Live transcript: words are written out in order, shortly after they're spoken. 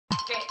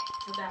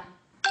Put down.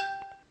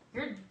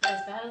 You're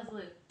as bad as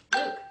Luke.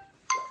 Luke.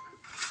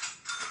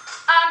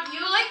 You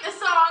like the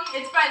song.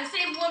 It's by the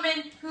same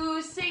woman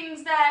who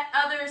sings that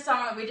other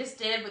song that we just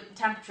did with the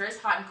temperatures,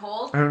 hot and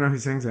cold. I don't know who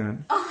sings that.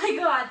 Oh my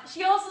god.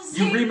 She also sings...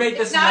 You remake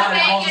this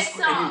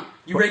song.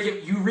 You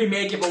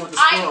remake it, but with the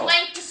squirrel. I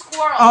blanked the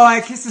squirrel. Oh,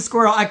 I kissed a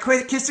squirrel. I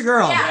kissed a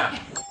girl. Yeah.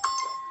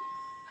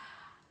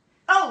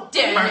 Oh.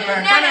 Need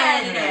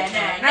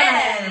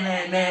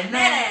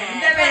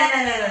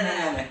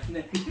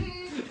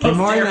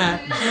more than that.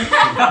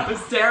 That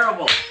was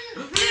terrible.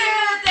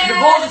 It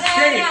involves a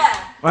state.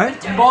 What?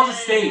 It involves a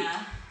state.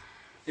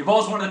 It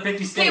involves one of the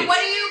 50 states. Okay, what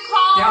do you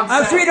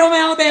call... Sweet Home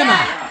Alabama.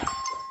 Yeah.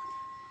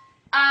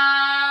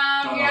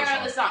 You're not gonna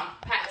know the song.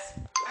 Pass.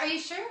 Are you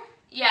sure?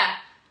 Yeah.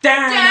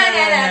 Kansas.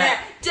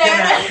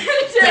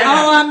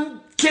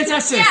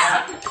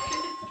 Yeah.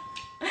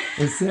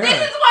 It's there.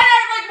 This is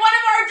one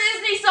of our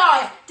Disney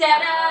songs.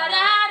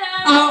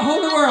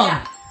 Hold the World.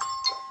 Yeah.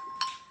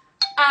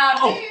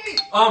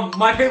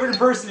 My favorite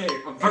impersonator.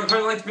 Wait,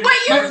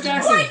 you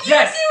Jackson. doing it?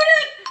 Yes.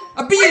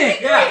 I beat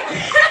it. Yeah.